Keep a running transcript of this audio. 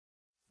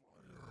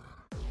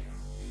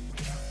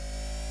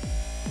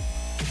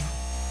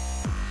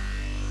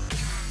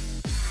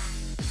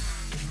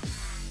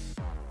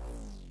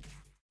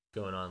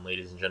going on,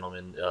 ladies and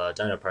gentlemen?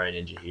 Dino Pirate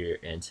Ninja here,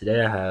 and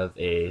today I have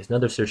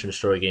another Search and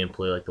Destroy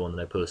gameplay like the one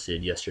that I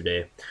posted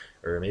yesterday,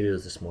 or maybe it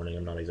was this morning,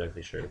 I'm not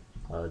exactly sure,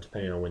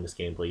 depending on when this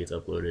gameplay gets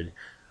uploaded.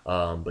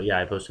 But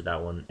yeah, I posted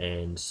that one,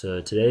 and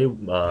so today,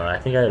 I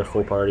think I had a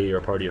full party, or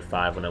a party of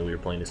 5 when we were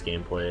playing this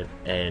gameplay,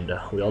 and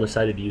we all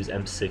decided to use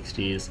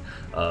M60s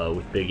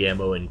with big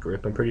ammo and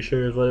grip, I'm pretty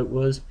sure is what it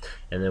was,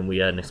 and then we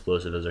had an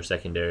explosive as our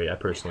secondary. I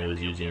personally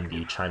was using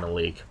the China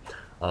Lake.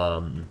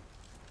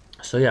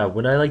 So yeah,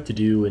 what I like to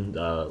do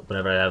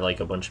whenever I have like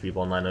a bunch of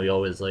people online, we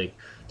always like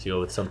to go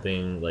with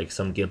something like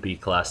some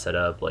gimpy class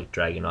setup, like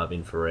Dragunov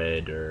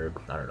Infrared, or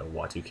I don't know,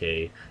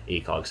 Y2K,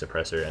 ACOG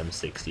suppressor,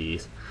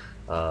 M60s.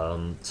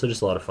 So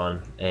just a lot of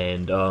fun,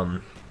 and I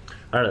don't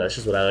know, that's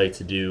just what I like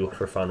to do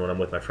for fun when I'm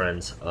with my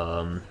friends.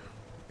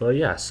 But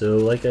yeah, so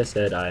like I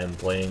said, I am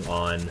playing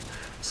on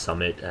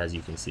Summit, as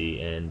you can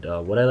see, and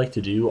what I like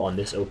to do on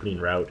this opening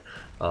route,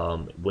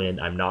 when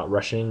I'm not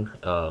rushing,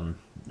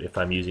 if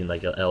I'm using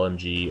like a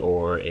LMG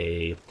or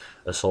a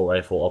assault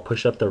rifle, I'll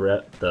push up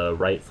the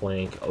right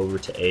flank over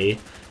to A,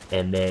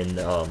 and then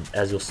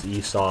as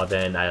you saw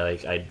then,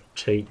 I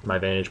check my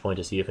vantage point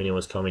to see if anyone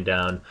was coming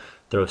down,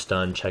 throw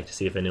stun, check to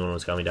see if anyone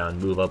was coming down,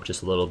 move up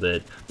just a little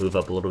bit, move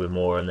up a little bit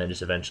more, and then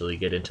just eventually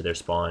get into their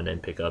spawn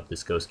and pick up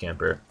this ghost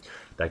camper.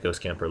 That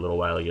ghost camper a little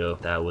while ago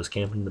that was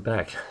camping in the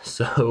back.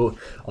 So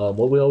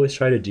what we always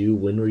try to do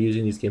when we're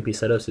using these gimpy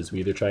setups is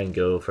we either try and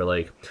go for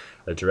like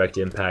a direct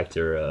impact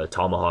or a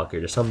tomahawk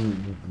or just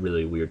some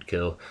really weird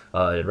kill.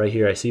 And right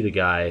here I see the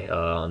guy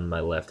on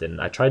my left,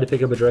 and I tried to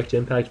pick up a direct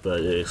impact,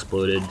 but it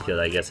exploded because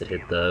I guess it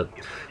hit the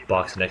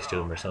box next to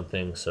him or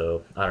something.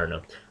 So I don't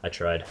know, I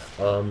tried.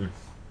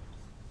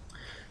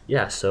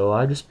 Yeah, so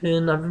I've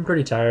been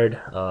pretty tired.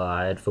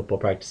 I had football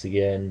practice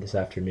again this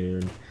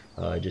afternoon.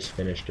 I just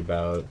finished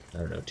about, I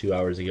don't know, 2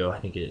 hours ago. I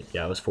think it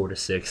was 4 to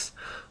 6.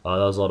 That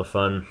was a lot of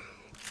fun.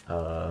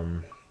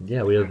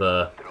 Yeah, we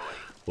have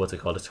what's it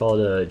called? It's called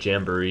a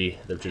Jamboree,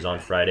 which is on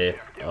Friday,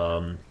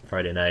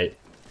 Friday night,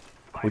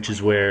 which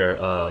is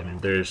where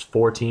there's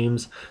 4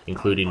 teams,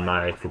 including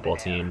my football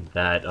team,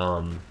 that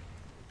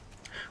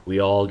we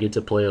all get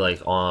to play like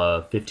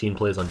 15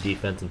 plays on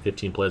defense and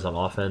 15 plays on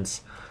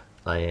offense.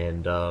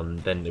 And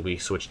then we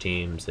switch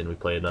teams and we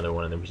play another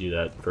one, and then we do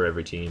that for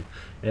every team,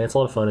 and it's a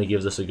lot of fun. It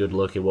gives us a good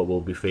look at what we'll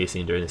be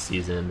facing during the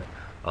season.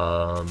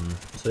 So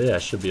yeah,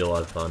 it should be a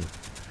lot of fun.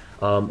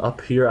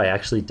 Up here I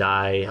actually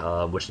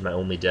die, which is my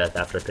only death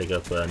after I pick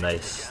up a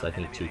nice, I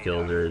think 2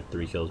 kills or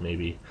 3 kills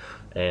maybe,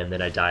 and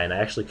then I die, and I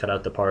actually cut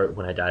out the part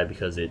when I died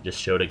because it just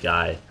showed a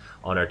guy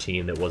on our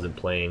team that wasn't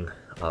playing.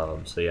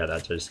 So yeah, I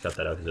just cut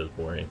that out because it was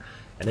boring.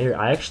 And here,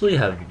 I actually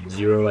have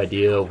zero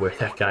idea where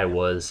that guy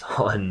was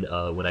on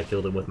when I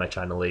killed him with my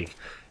China Lake,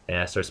 and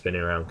I started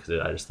spinning around because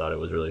I just thought it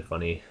was really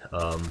funny.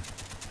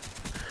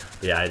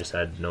 Yeah, I just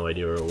had no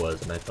idea where it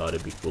was, and I thought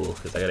it'd be cool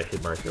because I got a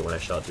hit marker when I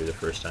shot through the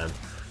first time.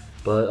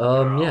 But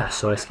yeah,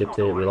 so I skipped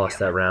it. We lost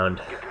that round,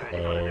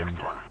 and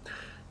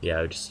yeah,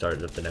 I just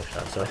started up the next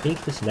round. So I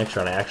think this next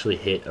round I actually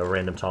hit a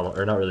random tomahawk,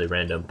 or not really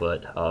random,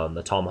 but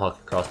a tomahawk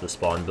across the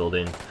spawn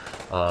building.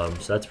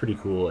 So that's pretty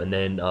cool. And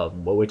then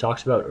what we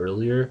talked about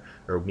earlier,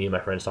 or me and my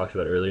friends talked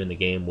about earlier in the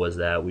game, was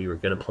that we were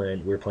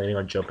planning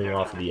on jumping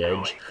off of the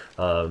edge,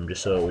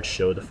 just so it would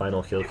show the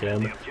final kill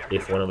cam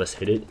if one of us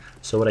hit it.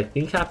 So what I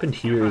think happened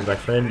here is my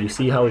friend, you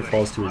see how he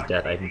falls to his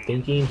death. I'm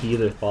thinking he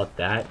either thought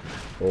that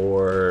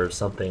or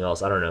something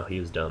else. I don't know. He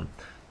was dumb.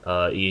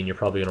 Ian, you're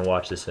probably going to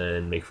watch this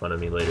and make fun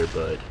of me later,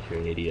 but you're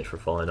an idiot for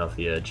falling off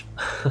the edge.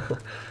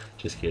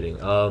 Just kidding.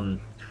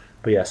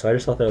 But yeah, so I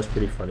just thought that was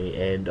pretty funny,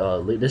 and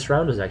this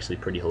round was actually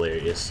pretty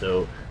hilarious.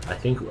 So I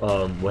think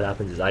what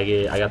happens is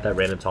I got that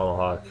random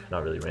tomahawk,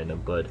 not really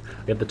random, but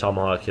I get the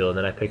tomahawk kill, and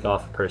then I pick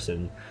off a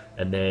person,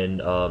 and then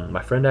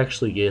my friend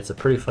actually gets a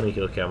pretty funny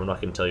kill cam. I'm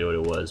not going to tell you what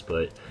it was,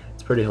 but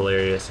it's pretty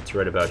hilarious. It's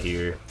right about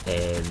here,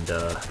 and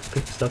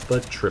picks up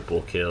a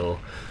triple kill.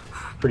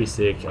 Pretty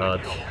sick.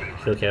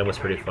 Kill cam was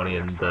pretty funny,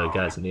 and the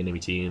guys in the enemy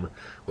team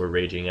were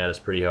raging at us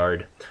pretty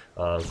hard.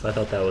 So I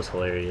thought that was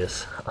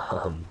hilarious.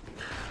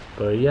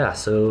 But yeah,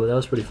 so that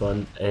was pretty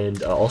fun.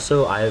 And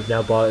also, I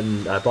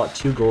bought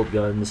 2 gold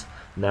guns.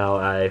 Now,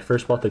 I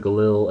first bought the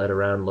Galil at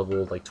around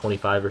level like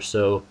 25 or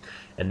so,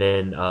 and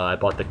then I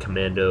bought the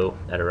Commando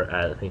at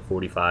I think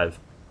 45.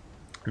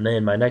 And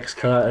then my next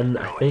gun,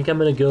 I think I'm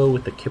gonna go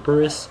with the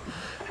Kipperus,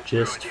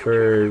 just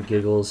for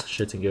giggles,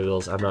 shits and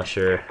giggles. I'm not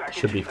sure. It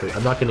should be free.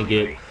 I'm not gonna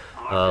get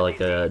like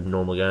a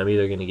normal gun. I'm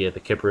either gonna get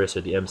the Kipperus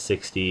or the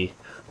M60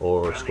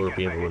 or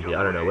Scorpion Olympia.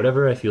 I don't know,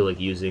 whatever I feel like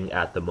using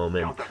at the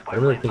moment. I'm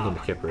really thinking the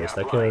Kipperus.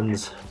 That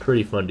gun's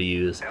pretty fun to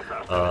use.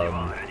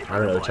 I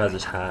don't know, it has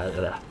this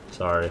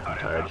sorry, I'm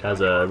tired. It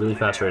has a really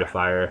fast rate of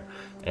fire,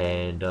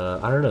 and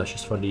I don't know, it's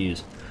just fun to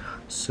use.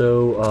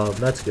 So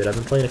that's good. I've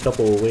been playing a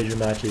couple of wager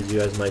matches. You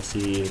guys might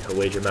see a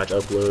wager match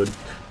upload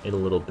in a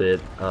little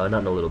bit. Not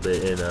in a little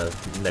bit, in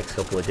the next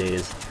couple of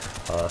days.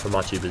 If I'm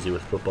not too busy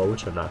with football,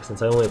 which I'm not,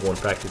 since I only have 1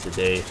 practice a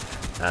day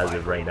as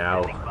of right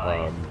now.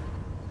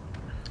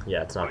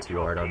 Yeah, it's not too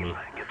hard on me.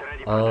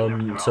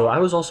 So I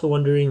was also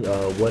wondering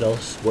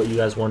what you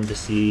guys wanted to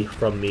see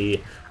from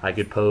me. I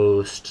could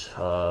post.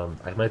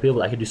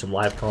 I could do some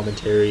live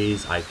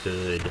commentaries. I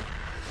could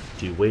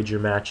do wager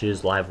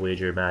matches, live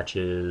wager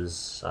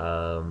matches.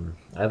 I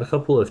have a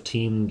couple of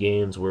team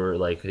games where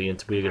like we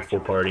get a full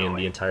party and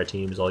the entire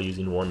team is all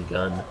using one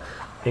gun.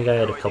 I think I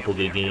had a couple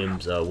good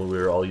games when we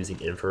were all using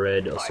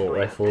infrared assault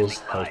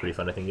rifles. That was pretty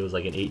fun. I think it was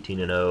like an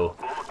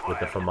 18-0 with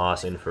the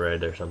FAMAS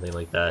infrared or something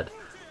like that.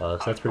 So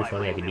that's pretty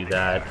funny. I can do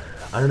that.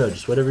 I don't know,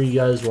 just whatever you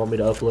guys want me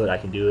to upload, I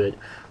can do it.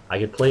 I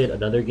could play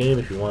another game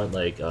if you want,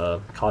 like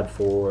COD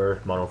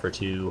 4, Modern Warfare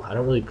 2. I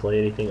don't really play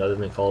anything other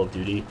than Call of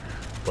Duty,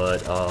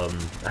 but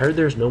I heard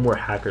there's no more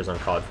hackers on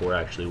COD 4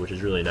 actually, which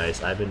is really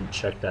nice. I haven't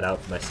checked that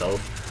out myself,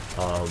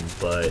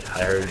 but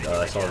I heard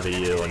I saw a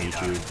video on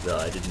YouTube.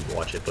 I didn't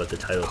watch it, but the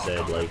title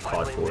said like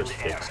COD 4 is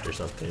fixed or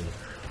something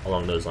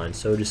along those lines.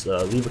 So just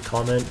leave a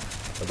comment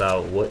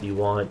about what you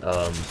want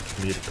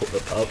me to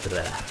put up to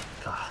that.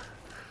 God.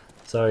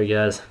 Sorry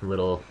guys, I'm a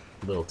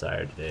little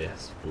tired today,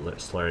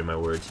 slurring my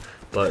words.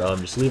 But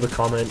just leave a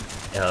comment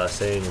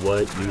saying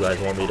what you guys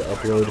want me to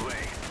upload.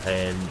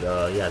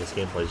 And yeah, this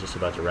gameplay is just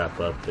about to wrap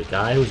up. The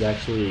guy was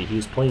he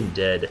was playing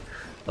dead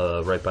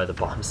right by the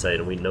bomb site,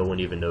 and no one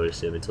even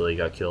noticed him until he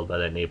got killed by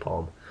that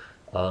napalm.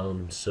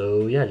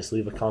 So yeah, just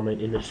leave a comment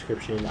in the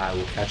description. I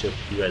will catch up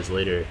with you guys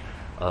later.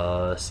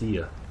 See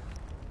ya.